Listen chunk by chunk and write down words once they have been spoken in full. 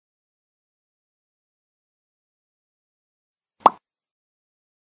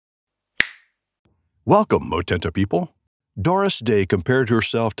Welcome, Motenta people. Doris Day compared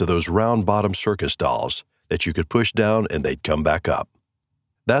herself to those round-bottom circus dolls that you could push down and they'd come back up.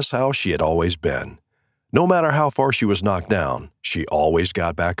 That's how she had always been. No matter how far she was knocked down, she always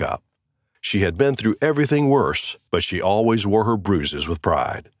got back up. She had been through everything worse, but she always wore her bruises with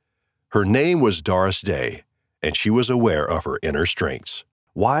pride. Her name was Doris Day, and she was aware of her inner strengths.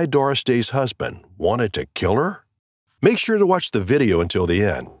 Why Doris Day's husband wanted to kill her? Make sure to watch the video until the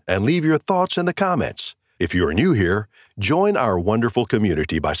end and leave your thoughts in the comments. If you are new here, join our wonderful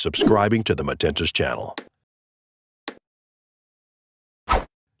community by subscribing to the Motenta's channel.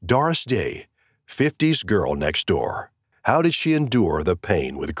 Doris Day, 50s girl next door. How did she endure the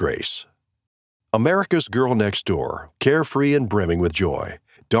pain with grace? America's girl next door, carefree and brimming with joy,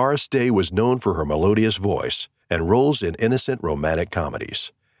 Doris Day was known for her melodious voice and roles in innocent romantic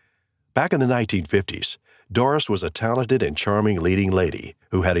comedies. Back in the 1950s, Doris was a talented and charming leading lady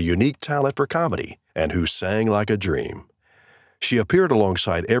who had a unique talent for comedy and who sang like a dream. She appeared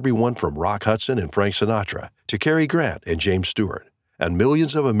alongside everyone from Rock Hudson and Frank Sinatra to Cary Grant and James Stewart, and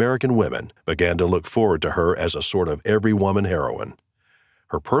millions of American women began to look forward to her as a sort of every woman heroine.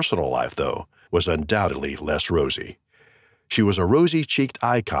 Her personal life, though, was undoubtedly less rosy. She was a rosy-cheeked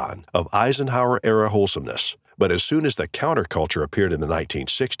icon of Eisenhower-era wholesomeness, but as soon as the counterculture appeared in the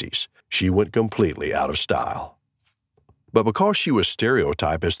 1960s, she went completely out of style. But because she was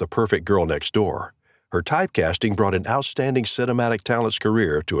stereotyped as the perfect girl next door, her typecasting brought an outstanding cinematic talent's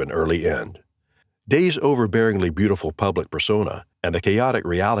career to an early end. Day's overbearingly beautiful public persona and the chaotic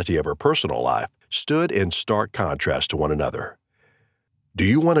reality of her personal life stood in stark contrast to one another. Do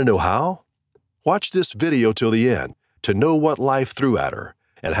you want to know how? Watch this video till the end to know what life threw at her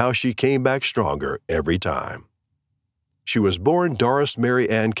and how she came back stronger every time. She was born Doris Mary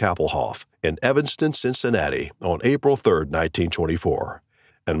Ann Kappelhoff in Evanston, Cincinnati on April 3, 1924,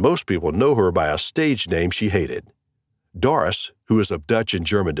 and most people know her by a stage name she hated. Doris, who is of Dutch and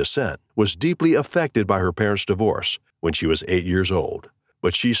German descent, was deeply affected by her parents' divorce when she was 8 years old,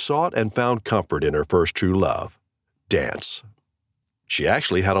 but she sought and found comfort in her first true love, dance. She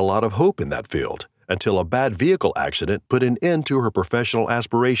actually had a lot of hope in that field until a bad vehicle accident put an end to her professional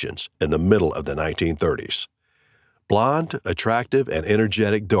aspirations in the middle of the 1930s. Blonde, attractive, and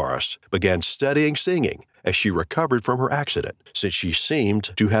energetic Doris began studying singing as she recovered from her accident, since she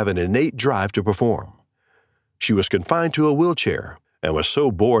seemed to have an innate drive to perform. She was confined to a wheelchair and was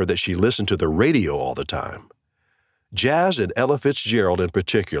so bored that she listened to the radio all the time. Jazz and Ella Fitzgerald in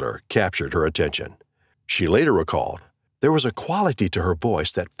particular captured her attention. She later recalled, "There was a quality to her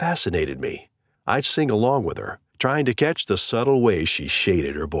voice that fascinated me. I'd sing along with her, trying to catch the subtle ways she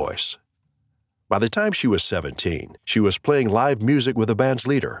shaded her voice." By the time she was 17, she was playing live music with the band's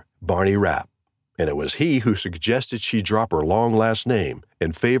leader, Barney Rapp, and it was he who suggested she drop her long last name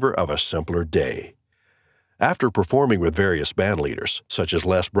in favor of a simpler Day. After performing with various band leaders, such as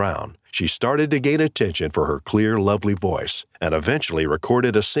Les Brown, she started to gain attention for her clear, lovely voice and eventually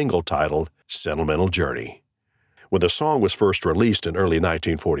recorded a single titled Sentimental Journey. When the song was first released in early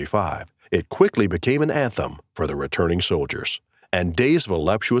 1945, it quickly became an anthem for the returning soldiers, and Day's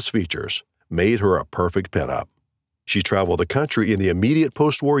voluptuous features made her a perfect pinup. She traveled the country in the immediate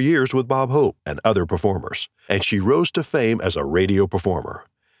post-war years with Bob Hope and other performers, and she rose to fame as a radio performer.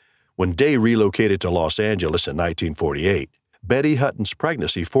 When Day relocated to Los Angeles in 1948, Betty Hutton's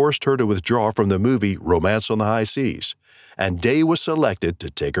pregnancy forced her to withdraw from the movie Romance on the High Seas, and Day was selected to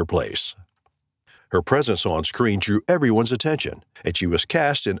take her place. Her presence on screen drew everyone's attention, and she was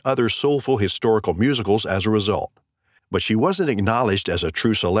cast in other soulful historical musicals as a result. But she wasn't acknowledged as a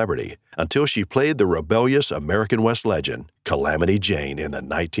true celebrity until she played the rebellious American West legend, Calamity Jane, in the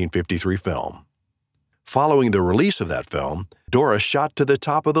 1953 film. Following the release of that film, Doris shot to the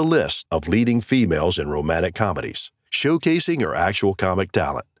top of the list of leading females in romantic comedies, showcasing her actual comic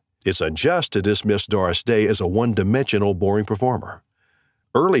talent. It's unjust to dismiss Doris Day as a one-dimensional, boring performer.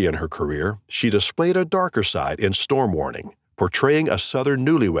 Early in her career, she displayed a darker side in Storm Warning, portraying a Southern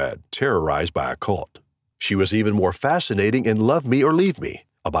newlywed terrorized by a cult. She was even more fascinating in Love Me or Leave Me,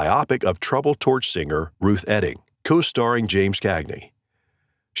 a biopic of troubled torch singer Ruth Etting, co-starring James Cagney.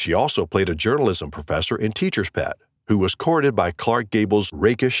 She also played a journalism professor in Teacher's Pet, who was courted by Clark Gable's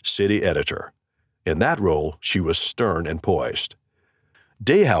rakish city editor. In that role, she was stern and poised.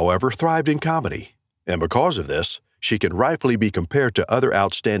 Day, however, thrived in comedy, and because of this, she can rightfully be compared to other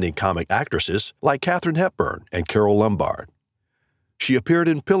outstanding comic actresses like Katharine Hepburn and Carole Lombard. She appeared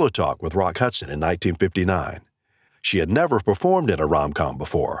in Pillow Talk with Rock Hudson in 1959. She had never performed in a rom-com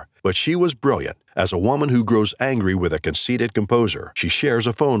before, but she was brilliant as a woman who grows angry with a conceited composer she shares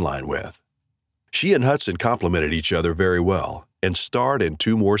a phone line with. She and Hudson complemented each other very well and starred in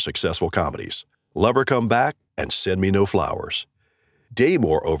 2 more successful comedies, Lover come back and send me no flowers. Day,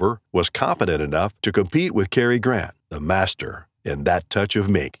 moreover, was confident enough to compete with Cary Grant, the master, in That Touch of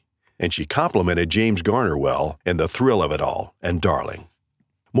Mink, and she complimented James Garner well in The Thrill of It All and Darling.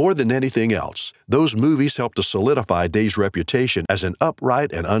 More than anything else, those movies helped to solidify Day's reputation as an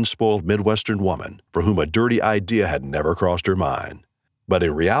upright and unspoiled Midwestern woman for whom a dirty idea had never crossed her mind. But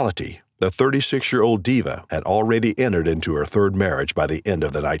in reality, the 36-year-old diva had already entered into her third marriage by the end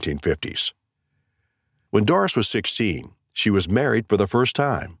of the 1950s. When Doris was 16, she was married for the first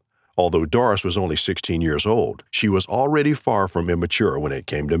time. Although Doris was only 16 years old, she was already far from immature when it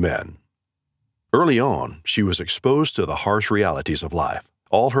came to men. Early on, she was exposed to the harsh realities of life.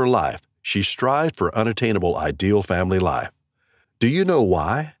 All her life, she strived for unattainable ideal family life. Do you know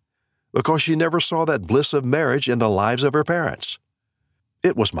why? Because she never saw that bliss of marriage in the lives of her parents.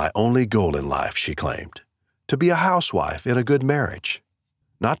 It was my only goal in life, she claimed, to be a housewife in a good marriage,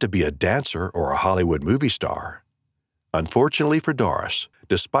 not to be a dancer or a Hollywood movie star. Unfortunately for Doris,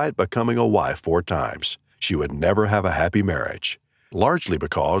 despite becoming a wife 4 times, she would never have a happy marriage, largely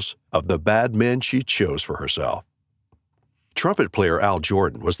because of the bad men she chose for herself. Trumpet player Al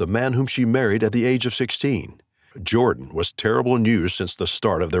Jordan was the man whom she married at the age of 16. Jordan was terrible news since the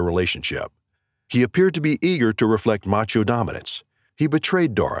start of their relationship. He appeared to be eager to reflect macho dominance. He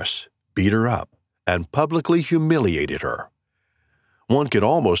betrayed Doris, beat her up, and publicly humiliated her. One could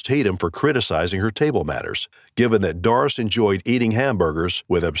almost hate him for criticizing her table manners, given that Doris enjoyed eating hamburgers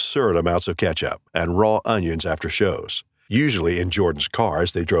with absurd amounts of ketchup and raw onions after shows, usually in Jordan's car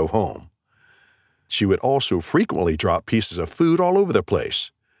as they drove home. She would also frequently drop pieces of food all over the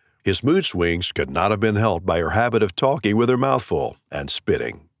place. His mood swings could not have been helped by her habit of talking with her mouth full and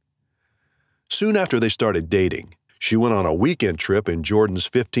spitting. Soon after they started dating, she went on a weekend trip in Jordan's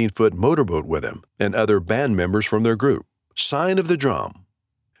 15-foot motorboat with him and other band members from their group. Sign of the Drum.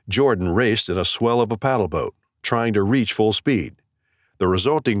 Jordan raced in a swell of a paddle boat, trying to reach full speed. The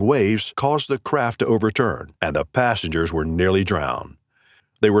resulting waves caused the craft to overturn, and the passengers were nearly drowned.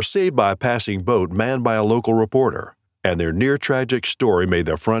 They were saved by a passing boat manned by a local reporter, and their near-tragic story made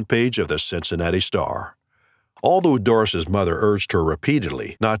the front page of the Cincinnati Star. Although Doris's mother urged her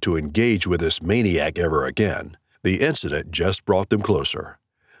repeatedly not to engage with this maniac ever again, the incident just brought them closer.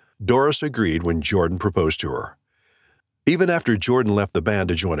 Doris agreed when Jordan proposed to her. Even after Jordan left the band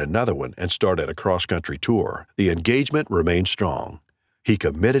to join another one and started a cross-country tour, the engagement remained strong. He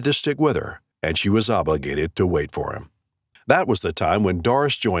committed to stick with her, and she was obligated to wait for him. That was the time when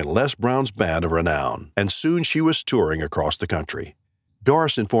Doris joined Les Brown's band of renown, and soon she was touring across the country.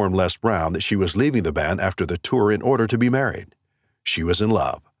 Doris informed Les Brown that she was leaving the band after the tour in order to be married. She was in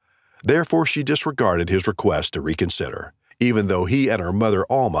love. Therefore, she disregarded his request to reconsider, even though he and her mother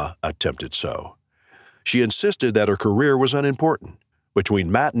Alma attempted so. She insisted that her career was unimportant.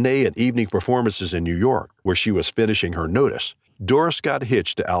 Between matinee and evening performances in New York, where she was finishing her notice, Doris got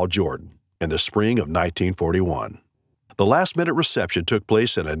hitched to Al Jordan in the spring of 1941. The last-minute reception took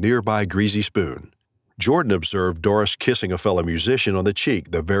place in a nearby Greasy Spoon. Jordan observed Doris kissing a fellow musician on the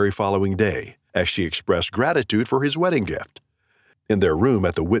cheek the very following day, as she expressed gratitude for his wedding gift. In their room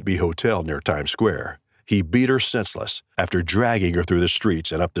at the Whitby Hotel near Times Square, he beat her senseless after dragging her through the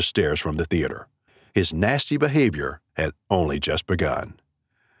streets and up the stairs from the theater. His nasty behavior had only just begun.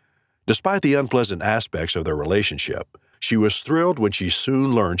 Despite the unpleasant aspects of their relationship, she was thrilled when she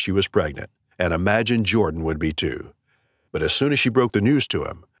soon learned she was pregnant, and imagined Jordan would be too. But as soon as she broke the news to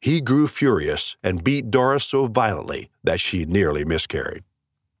him, he grew furious and beat Doris so violently that she nearly miscarried.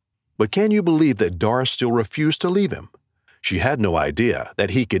 But can you believe that Doris still refused to leave him? She had no idea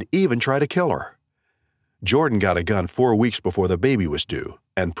that he could even try to kill her. Jordan got a gun 4 weeks before the baby was due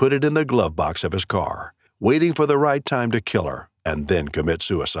and put it in the glove box of his car, waiting for the right time to kill her and then commit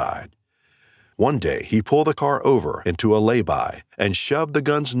suicide. One day, he pulled the car over into a lay-by and shoved the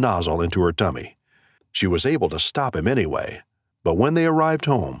gun's nozzle into her tummy. She was able to stop him anyway, but when they arrived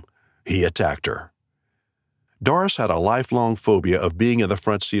home, he attacked her. Doris had a lifelong phobia of being in the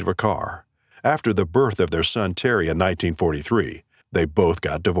front seat of a car. After the birth of their son Terry in 1943, they both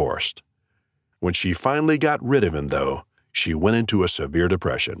got divorced. When she finally got rid of him, though, she went into a severe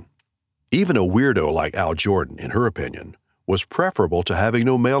depression. Even a weirdo like Al Jordan, in her opinion, was preferable to having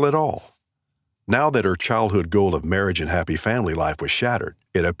no male at all. Now that her childhood goal of marriage and happy family life was shattered,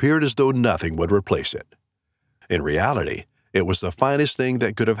 it appeared as though nothing would replace it. In reality, it was the finest thing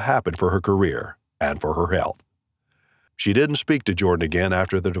that could have happened for her career and for her health. She didn't speak to Jordan again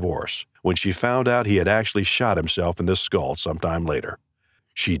after the divorce, when she found out he had actually shot himself in the skull sometime later.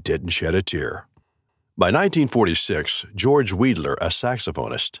 She didn't shed a tear. By 1946, George Weidler, a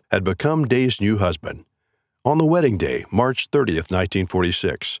saxophonist, had become Day's new husband. On the wedding day, March 30,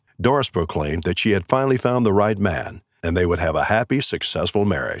 1946, Doris proclaimed that she had finally found the right man and they would have a happy, successful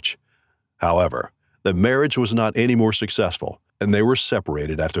marriage. However, the marriage was not any more successful, and they were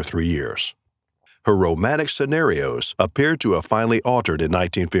separated after 3 years. Her romantic scenarios appeared to have finally altered in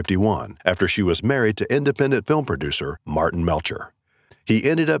 1951 after she was married to independent film producer Martin Melcher. He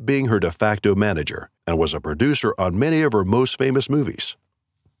ended up being her de facto manager and was a producer on many of her most famous movies.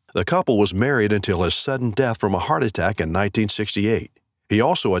 The couple was married until his sudden death from a heart attack in 1968. He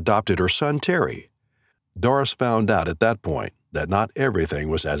also adopted her son Terry. Doris found out at that point that not everything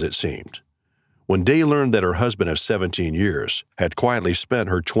was as it seemed. When Day learned that her husband of 17 years had quietly spent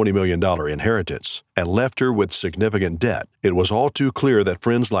her $20 million inheritance and left her with significant debt, it was all too clear that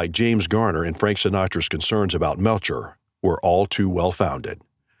friends like James Garner and Frank Sinatra's concerns about Melcher were all too well-founded.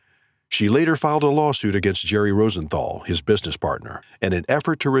 She later filed a lawsuit against Jerry Rosenthal, his business partner, in an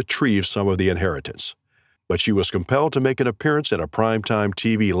effort to retrieve some of the inheritance. But she was compelled to make an appearance in a primetime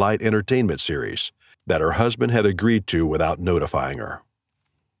TV light entertainment series that her husband had agreed to without notifying her.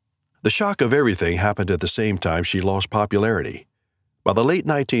 The shock of everything happened at the same time she lost popularity. By the late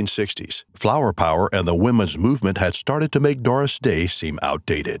 1960s, flower power and the women's movement had started to make Doris Day seem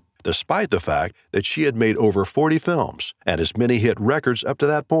outdated, despite the fact that she had made over 40 films and as many hit records up to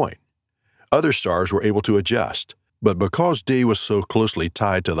that point. Other stars were able to adjust, but because Day was so closely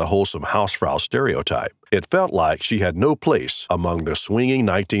tied to the wholesome housefrau stereotype, it felt like she had no place among the swinging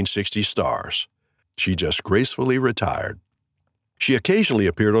 1960s stars. She just gracefully retired. She occasionally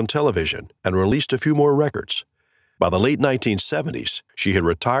appeared on television and released a few more records. By the late 1970s, she had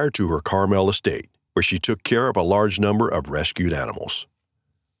retired to her Carmel estate, where she took care of a large number of rescued animals.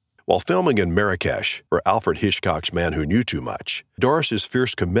 While filming in Marrakesh for Alfred Hitchcock's Man Who Knew Too Much, Doris's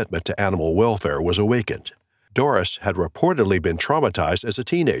fierce commitment to animal welfare was awakened. Doris had reportedly been traumatized as a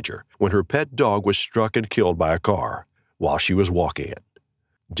teenager when her pet dog was struck and killed by a car while she was walking it.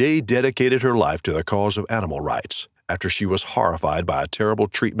 Day dedicated her life to the cause of animal rights after she was horrified by a terrible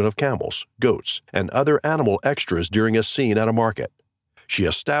treatment of camels, goats, and other animal extras during a scene at a market. She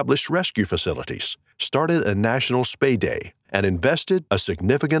established rescue facilities, started a national spay day, and invested a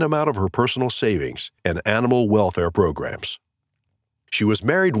significant amount of her personal savings in animal welfare programs. She was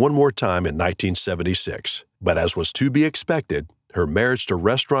married one more time in 1976, but as was to be expected, her marriage to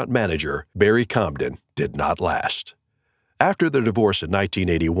restaurant manager Barry Comden did not last. After their divorce in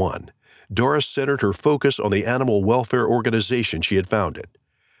 1981, Doris centered her focus on the animal welfare organization she had founded.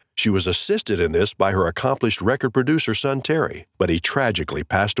 She was assisted in this by her accomplished record producer son Terry, but he tragically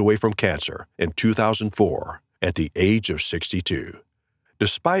passed away from cancer in 2004 at the age of 62.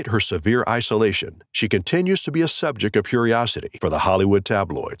 Despite her severe isolation, she continues to be a subject of curiosity for the Hollywood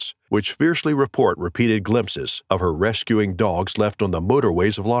tabloids, which fiercely report repeated glimpses of her rescuing dogs left on the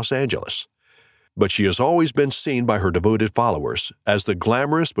motorways of Los Angeles. But she has always been seen by her devoted followers as the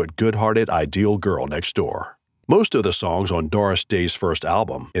glamorous but good-hearted ideal girl next door. Most of the songs on Doris Day's first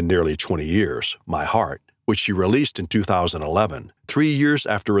album in nearly 20 years, My Heart, which she released in 2011, 3 years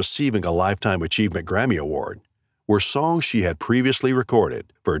after receiving a Lifetime Achievement Grammy Award, were songs she had previously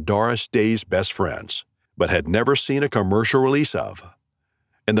recorded for Doris Day's best friends, but had never seen a commercial release of.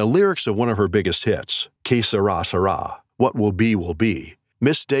 In the lyrics of one of her biggest hits, Que Sera Sera, What Will Be,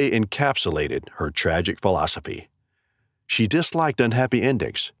 Miss Day encapsulated her tragic philosophy. She disliked unhappy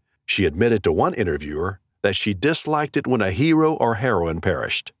endings. She admitted to one interviewer that she disliked it when a hero or heroine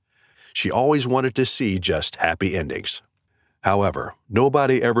perished. She always wanted to see just happy endings. However,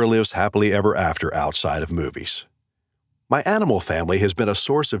 nobody ever lives happily ever after outside of movies. My animal family has been a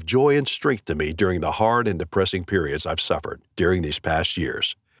source of joy and strength to me during the hard and depressing periods I've suffered during these past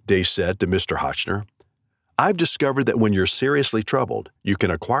years, Day said to Mr. Hotchner. I've discovered that when you're seriously troubled, you can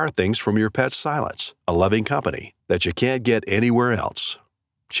acquire things from your pet's silence, a loving company, that you can't get anywhere else.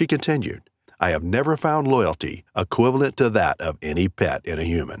 She continued, I have never found loyalty equivalent to that of any pet in a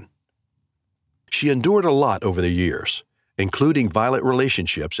human. She endured a lot over the years, including violent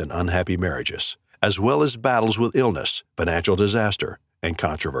relationships and unhappy marriages, as well as battles with illness, financial disaster, and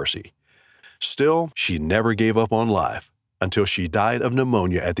controversy. Still, she never gave up on life until she died of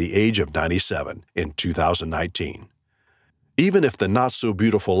pneumonia at the age of 97 in 2019. Even if the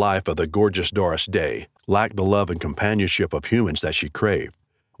not-so-beautiful life of the gorgeous Doris Day lacked the love and companionship of humans that she craved,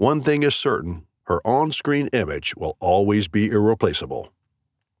 one thing is certain, her on-screen image will always be irreplaceable.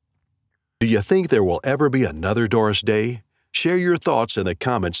 Do you think there will ever be another Doris Day? Share your thoughts in the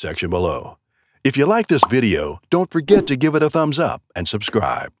comments section below. If you like this video, don't forget to give it a thumbs up and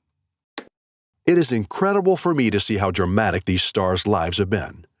subscribe. It is incredible for me to see how dramatic these stars' lives have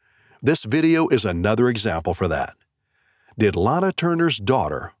been. This video is another example for that. Did Lana Turner's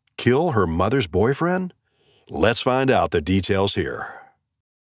daughter kill her mother's boyfriend? Let's find out the details here.